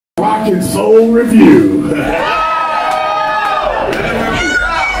fucking soul review.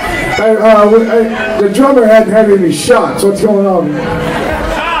 Hey, the drummer hadn't had any shots. What's going on?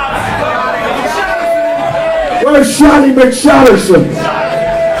 Where's Shotty McShotterson?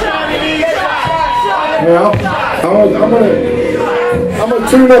 Yeah, I'm gonna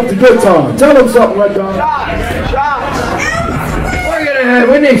tune up the guitar. Tell him something, Red Don.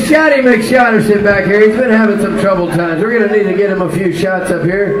 We need Shotty McShotterson back here. He's been having some troubled times. We're gonna need to get him a few shots up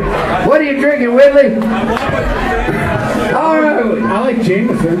here. What are you drinking, Whitley? All right. I like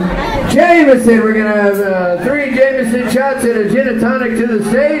Jameson. Jameson. We're gonna have 3 Jameson shots and a gin and tonic to the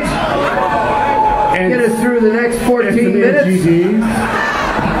stage. And get us through the next 14 minutes.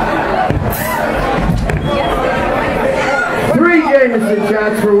 3 Jameson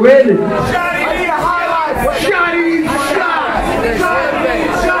shots for Wid. Shotty need a highlight. Shotty need shots. Shotty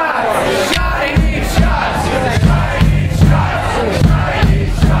need shots. Shotty need shots. Shotty need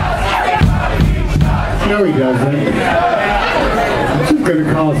shots. No, he doesn't. This is going to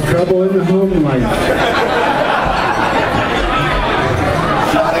cause trouble in the home life.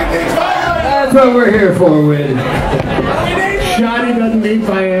 That's what we're here for, Wid. Shotty doesn't need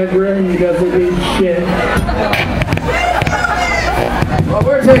Viagra. He doesn't need shit. Well,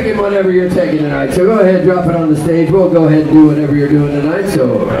 we're taking whatever you're taking tonight, so go ahead, drop it on the stage. We'll go ahead and do whatever you're doing tonight,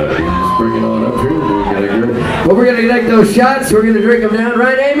 so just bring it on up here. Well, we're going to take those shots. We're going to drink them down.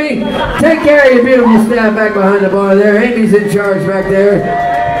 Right, Amy? Take care of your beautiful staff back behind the bar there. Amy's in charge back there.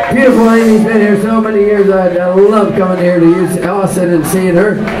 Beautiful Amy's been here so many years. I love coming here to Austin and seeing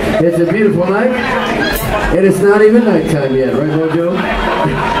her. It's a beautiful night, and it's not even nighttime yet, right, Mojo?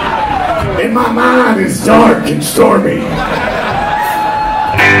 In my mind, it's dark and stormy.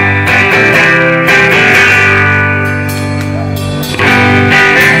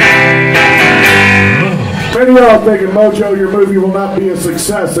 Many of y'all thinking, Mojo, your movie will not be a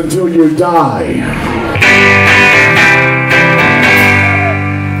success until you die.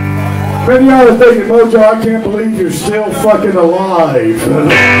 Many of y'all are thinking, Mojo, I can't believe you're still fucking alive.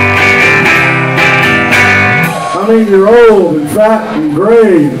 I mean, you're old and fat and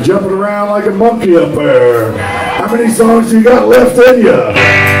gray and jumping around like a monkey up there. How many songs you got left in you?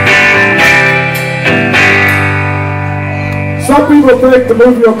 Some people think the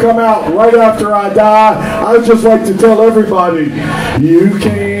movie will come out right after I die. I would just like to tell everybody, you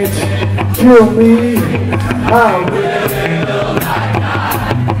can't kill me. I will not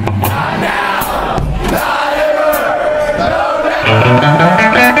now, not ever, no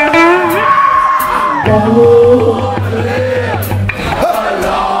never.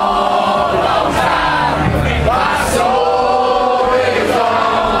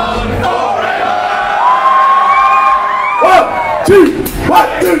 One, two,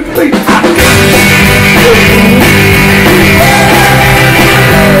 three.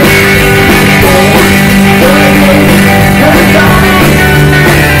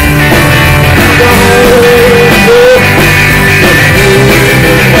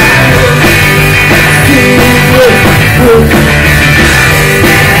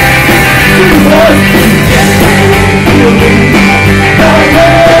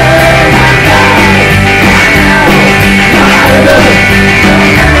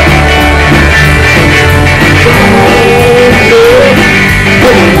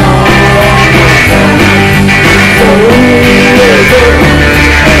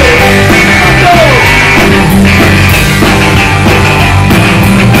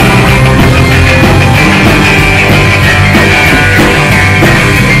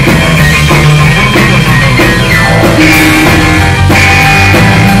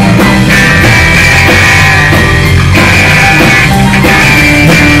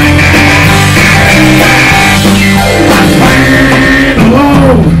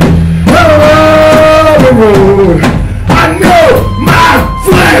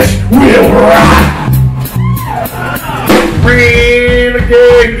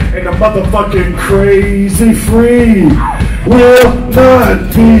 And the motherfucking crazy free will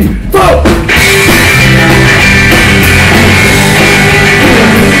not be fucked.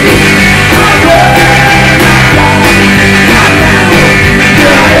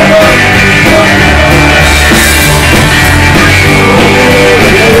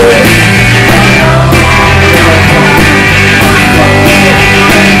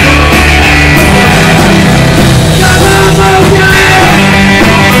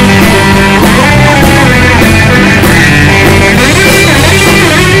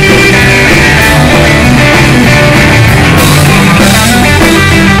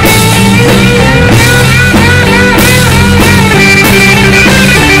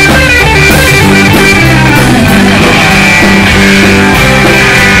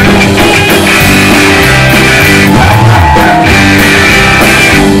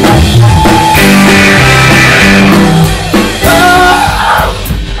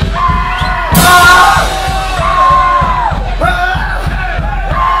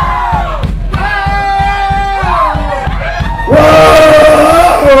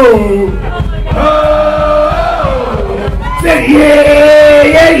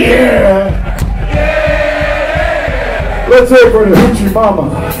 Let's hear it for the Hoochie Mama.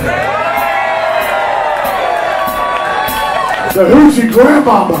 The Hoochie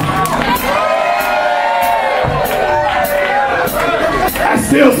Grandmama. That's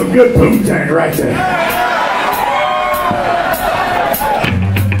still some good poontang right there.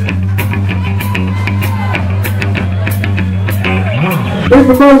 In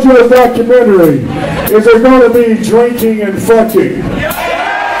the Mojo documentary, is there going to be drinking and fucking?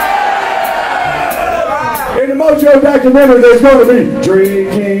 In the Mojo documentary, there's going to be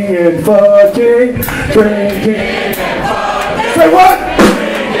drinking and fucking, drinking and fucking. Say what?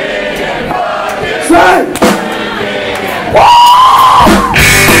 Drinking and fucking. Say!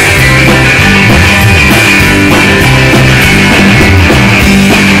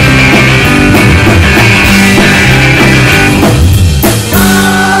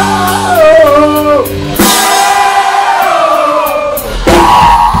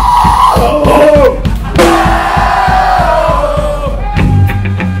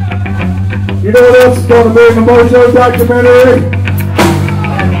 You know what else is going to be in the Mojo documentary?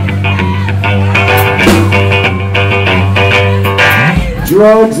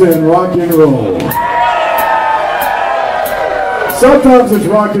 Drugs and rock and roll. Sometimes it's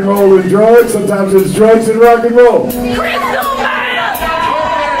rock and roll and drugs, sometimes it's drugs and rock and roll.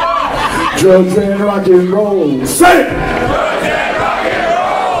 Drugs and rock and roll. Say it! Drugs and rock and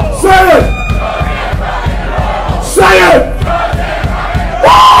roll. Say it! Say it!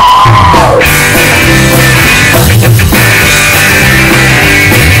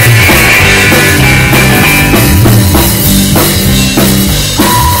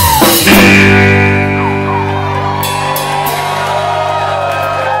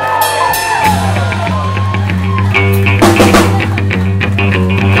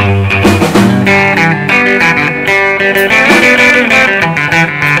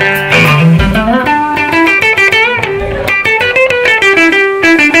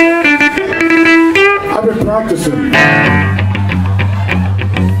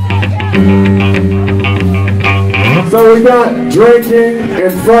 So we got drinking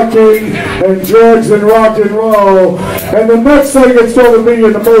and fucking and drugs and rock and roll. And the next thing that's going to be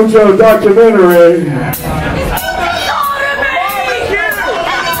in the Mojo documentary,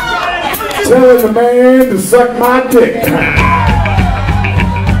 telling the man to suck my dick.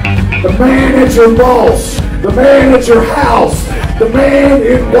 The man at your boss. The man at your house. The man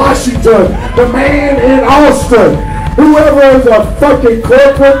in Washington. The man in Austin. Whoever is a fucking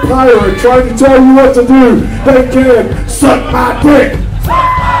corporate pirate trying to tell you what to do, they can suck my dick. Suck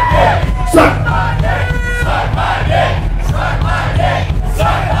my dick. Suck my dick. Suck my dick. Suck my dick.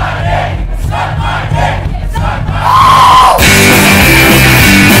 Suck my dick. Suck my dick. Suck my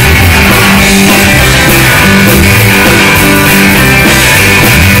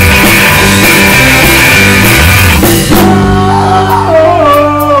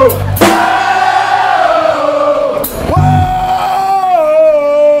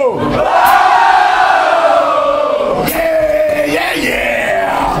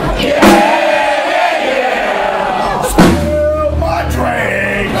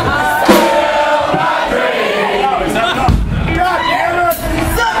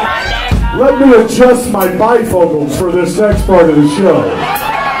Let me adjust my bifocals for this next part of the show.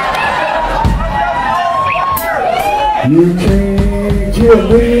 You can't kill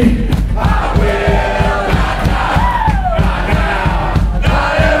me.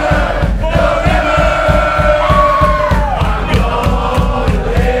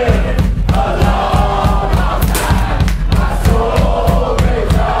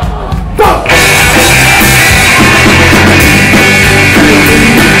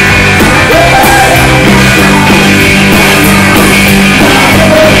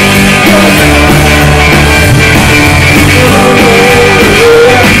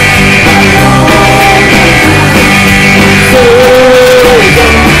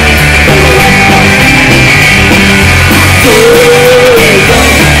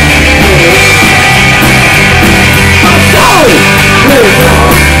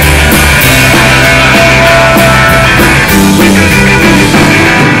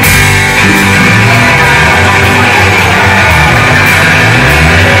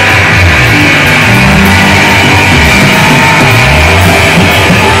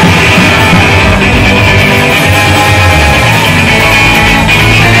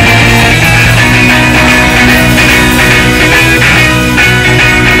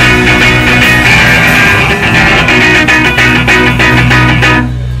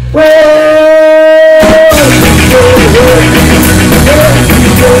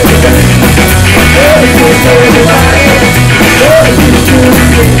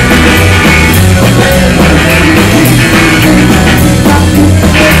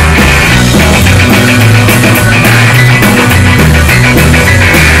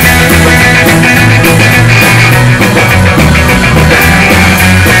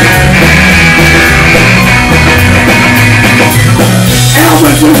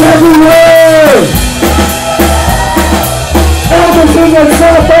 Elvis is everywhere. Elvis is at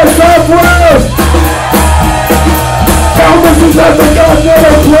South by Southwest. Elvis is at the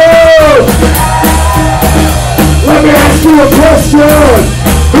Continental Club. Let me ask you a question.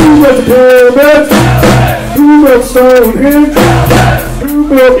 Who built the pyramids? Who built Stonehenge? Who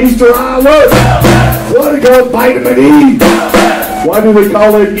built Easter Island? What got vitamin E? Why do they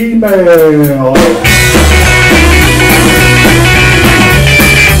call it email?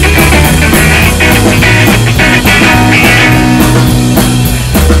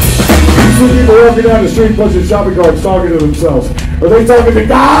 People walking down the street pushing shopping carts talking to themselves. Are they talking to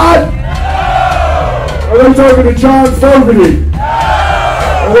God? Are they talking to John Fogerty?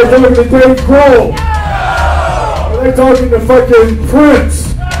 Are they talking to Dave Grohl? Are they talking to fucking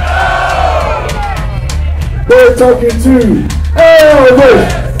Prince? They're talking to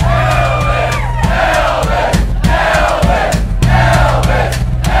Elvis!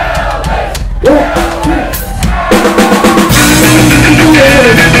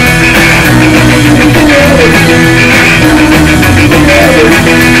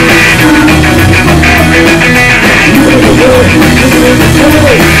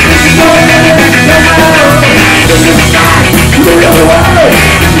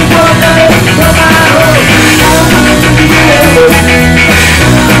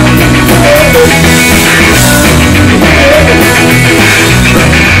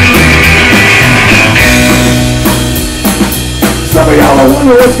 Some of y'all are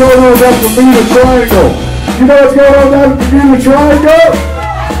wondering what's going on down the Bermuda Triangle. You know what's going on down the Bermuda Triangle?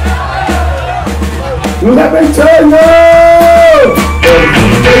 Let me tell you!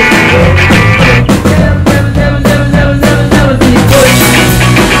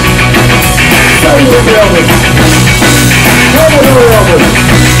 Say it, Elvis. Come on, Elvis.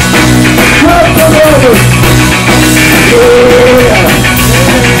 Come on, Elvis. Yeah.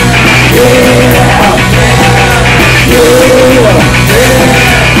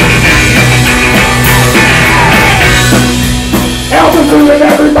 Elvis is in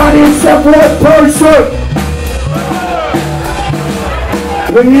everybody except one person.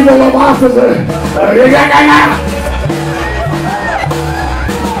 The evil of officer.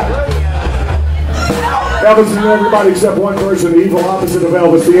 Elvis is in everybody except one person, the evil opposite of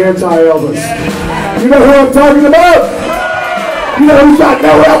Elvis, the anti-Elvis. You know who I'm talking about? You know who's got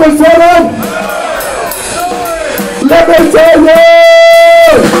no Elvis in him? Let me tell you!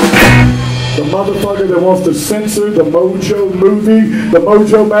 The motherfucker that wants to censor the Mojo movie, the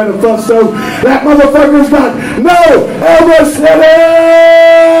Mojo Manifesto, that motherfucker's got no Elvis in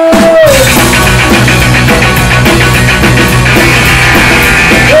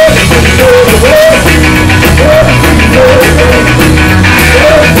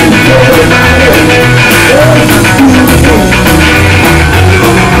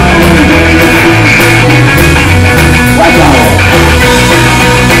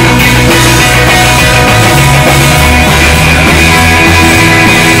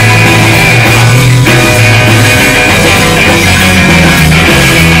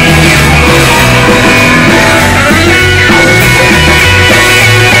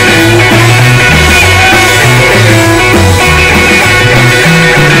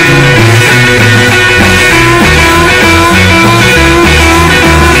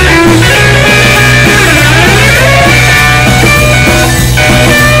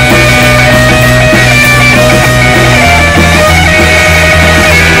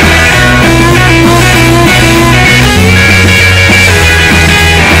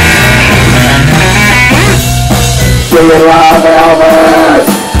Do you love Elvis?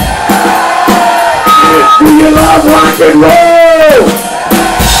 Do you love rock and roll?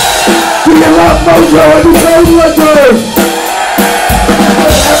 Do you love Mojo and the Toadliqours?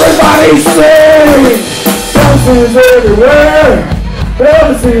 Everybody sing! Elvis is everywhere!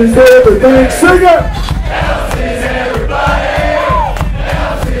 Elvis is everything! Sing it!